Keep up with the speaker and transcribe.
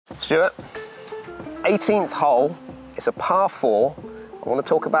Stuart, 18th hole, it's a par 4. I want to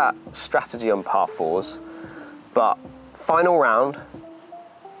talk about strategy on par 4s, but final round,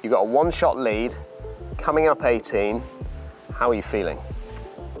 you've got a 1-shot lead, coming up 18. How are you feeling?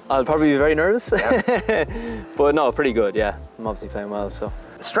 I'll probably be very nervous, yeah. But no, pretty good, yeah. I'm obviously playing well, so.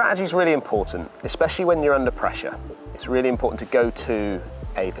 Strategy is really important, especially when you're under pressure. It's really important to go to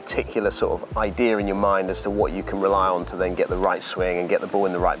a particular sort of idea in your mind as to what you can rely on to then get the right swing and get the ball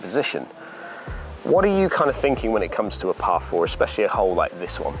in the right position. What are you kind of thinking when it comes to a par 4, especially a hole like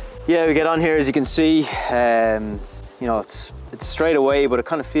this one? Yeah, we get on here, as you can see, you know, it's straight away, but it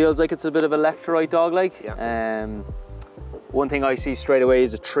kind of feels like it's a bit of a left to right dog-leg. Yeah. One thing I see straight away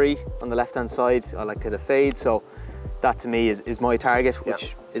is a tree on the left-hand side. I like to hit a fade, so that to me is my target,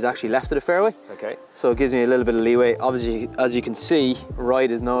 which is actually left of the fairway. Okay. So it gives me a little bit of leeway. Obviously, as you can see,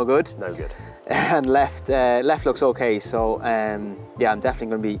 right is no good. No good. And left looks okay. So yeah, I'm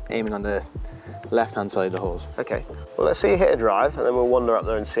definitely going to be aiming on the left-hand side of the holes. Okay. Well, let's see you hit a drive, and then we'll wander up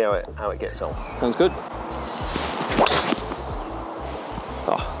there and see how it gets on. Sounds good.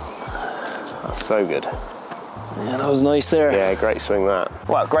 Oh, that's so good. Yeah, that was nice there. Yeah, great swing that.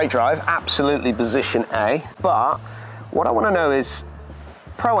 Well, great drive, absolutely position A. But what I want to know is,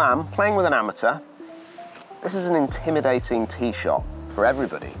 Pro-Am, playing with an amateur, this is an intimidating tee shot for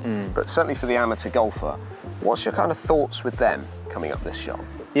everybody, but certainly for the amateur golfer. What's your kind of thoughts with them coming up this shot?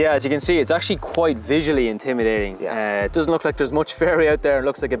 Yeah, as you can see, it's actually quite visually intimidating. Yeah. It doesn't look like there's much fairway out there. It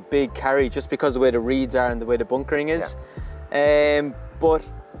looks like a big carry just because of the way the reeds are and the way the bunkering is. Yeah. But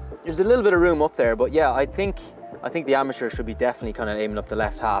there's a little bit of room up there. But yeah, I think the amateur should be definitely kind of aiming up the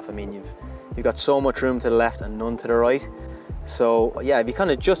left half. I mean, you've got so much room to the left and none to the right. So yeah, if you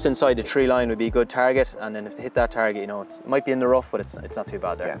kind of just inside the tree line would be a good target. And then if they hit that target, you know, it might be in the rough, but it's not too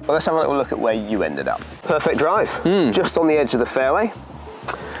bad there. Yeah. Well, let's have a little look at where you ended up. Perfect drive, just on the edge of the fairway.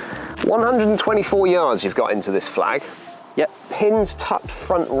 124 yards you've got into this flag. Yep. Pins tucked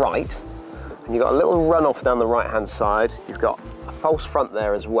front right. And you've got a little run off down the right-hand side. You've got a false front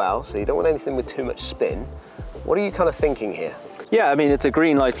there as well, so you don't want anything with too much spin. What are you kind of thinking here? Yeah, I mean, it's a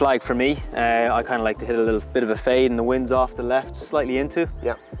green light flag for me. I kind of like to hit a little bit of a fade and the wind's off the left, slightly into.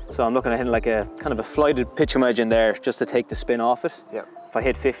 Yeah. So I'm looking at hitting like a kind of a flighted pitch wedge in there just to take the spin off it. Yeah. If I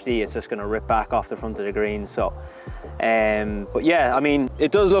hit 50, it's just going to rip back off the front of the green. So, but yeah, I mean,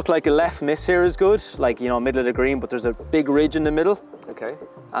 it does look like a left miss here is good, like, you know, middle of the green, but there's a big ridge in the middle. Okay.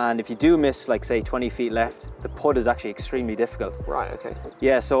 And if you do miss, like, say 20 feet left, the putt is actually extremely difficult. Right, okay.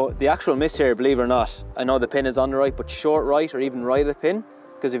 Yeah, so the actual miss here, believe it or not, I know the pin is on the right, but short right or even right of the pin,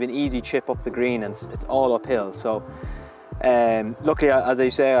 because of an easy chip up the green and it's all uphill. So luckily, as I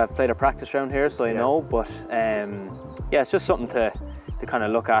say, I've played a practice round here, so I know, but yeah, it's just something to kind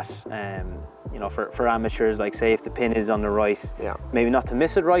of look at, you know, for amateurs, like say if the pin is on the right, maybe not to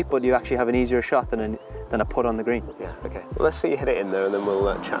miss it right, but you actually have an easier shot than a putt on the green. Yeah, okay. Well, let's see you hit it in there and then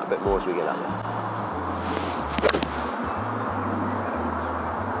we'll chat a bit more as we get out there.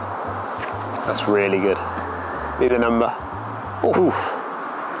 That's really good. Need a number. Oof.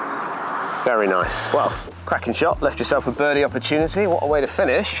 Very nice. Well, cracking shot, left yourself a birdie opportunity. What a way to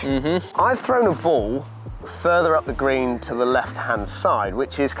finish. I've thrown a ball further up the green to the left-hand side,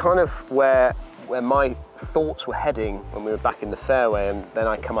 which is kind of where my thoughts were heading when we were back in the fairway, and then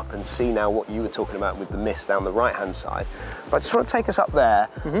I come up and see now what you were talking about with the miss down the right-hand side. But I just want to take us up there,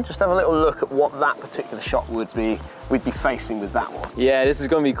 just have a little look at what that particular shot we'd be facing with that one. Yeah, this is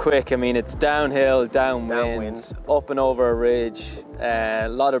going to be quick. I mean, it's downhill, downwind, up and over a ridge, a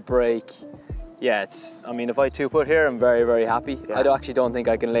lot of break. Yeah, I mean, if I two-putt here, I'm very, very happy. Yeah. I actually don't think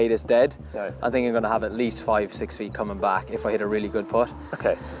I can lay this dead. No. I think I'm going to have at least 5-6 feet coming back if I hit a really good putt.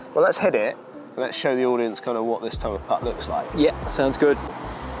 Okay, well, let's hit it. And let's show the audience kind of what this type of putt looks like. Yeah, sounds good.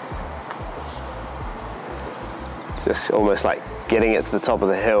 Just almost like getting it to the top of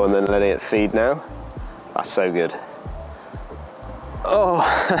the hill and then letting it feed now. That's so good. Oh,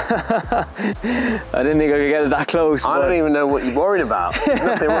 I didn't think I could get it that close. I don't even know what you're worried about.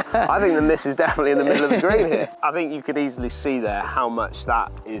 I think the miss is definitely in the middle of the green here. I think you could easily see there how much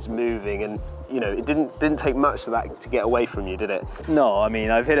that is moving, and you know, it didn't take much of that to get away from you, did it? No, I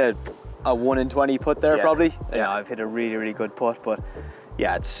mean, I've hit a 1 in 20 putt there, probably. Yeah, I've hit a really, really good putt, but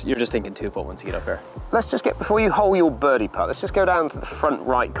yeah, you're just thinking two-putt once you get up there. Let's just before you hole your birdie putt, let's just go down to the front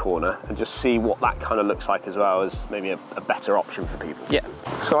right corner and just see what that kind of looks like as well as maybe a better option for people. Yeah.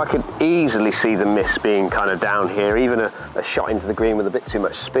 So I could easily see the miss being kind of down here. Even a shot into the green with a bit too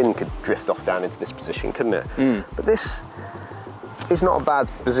much spin could drift off down into this position, couldn't it? But this is not a bad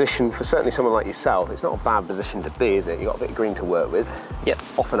position for certainly someone like yourself. It's not a bad position to be, is it? You've got a bit of green to work with. Yep.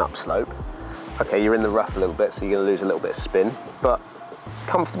 Off and up slope. Okay, you're in the rough a little bit, so you're going to lose a little bit of spin, but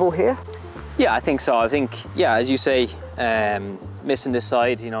comfortable here? Yeah, I think so. I think, yeah, as you say, missing this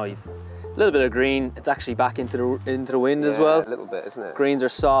side, you know, you've a little bit of green. It's actually back into the wind as well. A little bit, isn't it? Greens are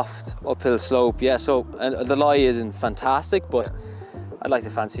soft, uphill slope. Yeah, so and the lie isn't fantastic, but I'd like to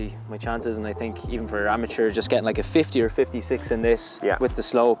fancy my chances, and I think even for amateur, just getting like a 50 or 56 in this with the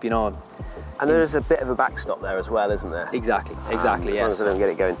slope, you know. And there's a bit of a backstop there as well, isn't there? Exactly, exactly, yes. As long as I don't get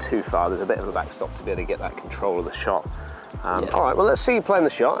it going too far, there's a bit of a backstop to be able to get that control of the shot. Yes. All right, well, let's see you playing the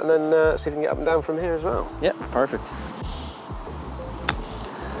shot, and then see if we can get up and down from here as well. Yeah, perfect.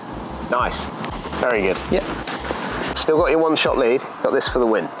 Nice, very good. Yeah. Still got your one shot lead, got this for the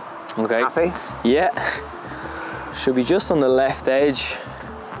win. Okay. Happy? Yeah. Should be just on the left edge.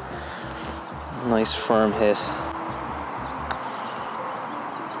 Nice firm hit.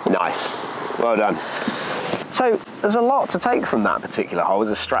 Nice, well done. So there's a lot to take from that particular hole as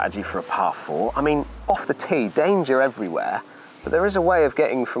a strategy for a par 4. I mean, off the tee, danger everywhere, but there is a way of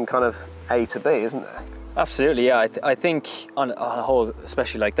getting from kind of A to B, isn't there? Absolutely, yeah. I think on a hole,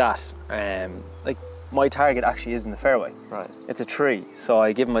 especially like that, like my target actually is in the fairway. Right. It's a tree, so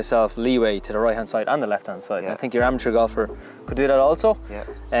I give myself leeway to the right-hand side and the left-hand side. Yeah. I think your amateur golfer could do that also.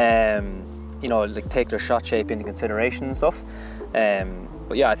 Yeah. You know, like take their shot shape into consideration and stuff.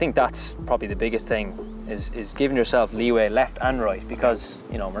 But yeah, I think that's probably the biggest thing is giving yourself leeway left and right, because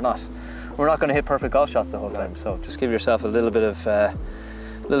you know we're not going to hit perfect golf shots the whole time. So just give yourself a little bit of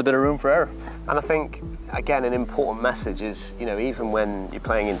room for error. And I think again an important message is, you know, even when you're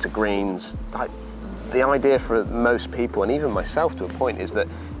playing into greens, like the idea for most people and even myself to a point is that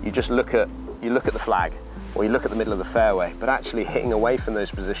you just look at the flag or you look at the middle of the fairway, but actually hitting away from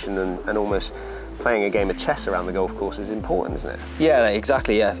those positions and almost playing a game of chess around the golf course is important, isn't it? Yeah,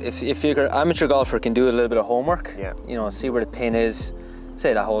 exactly. Yeah, if you're an amateur golfer, can do a little bit of homework. Yeah. You know, see where the pin is.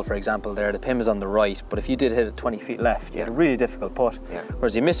 Say that hole, for example, there, the pin was on the right, but if you did hit it 20 feet left, you had a really difficult putt. Yeah.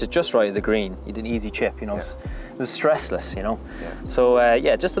 Whereas you missed it just right of the green, you did an easy chip, you know, it was stressless, you know. Yeah. So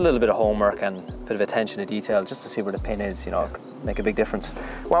yeah, just a little bit of homework and a bit of attention to detail just to see where the pin is, you know, make a big difference.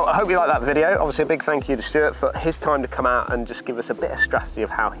 Well, I hope you like that video. Obviously a big thank you to Stuart for his time to come out and just give us a bit of strategy of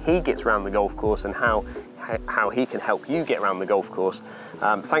how he gets around the golf course and how he can help you get around the golf course.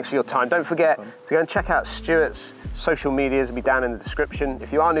 Thanks for your time. Don't forget to go and check out Stuart's social medias. It'll be down in the description.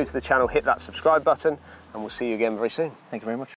 If you are new to the channel, hit that subscribe button and we'll see you again very soon. Thank you very much.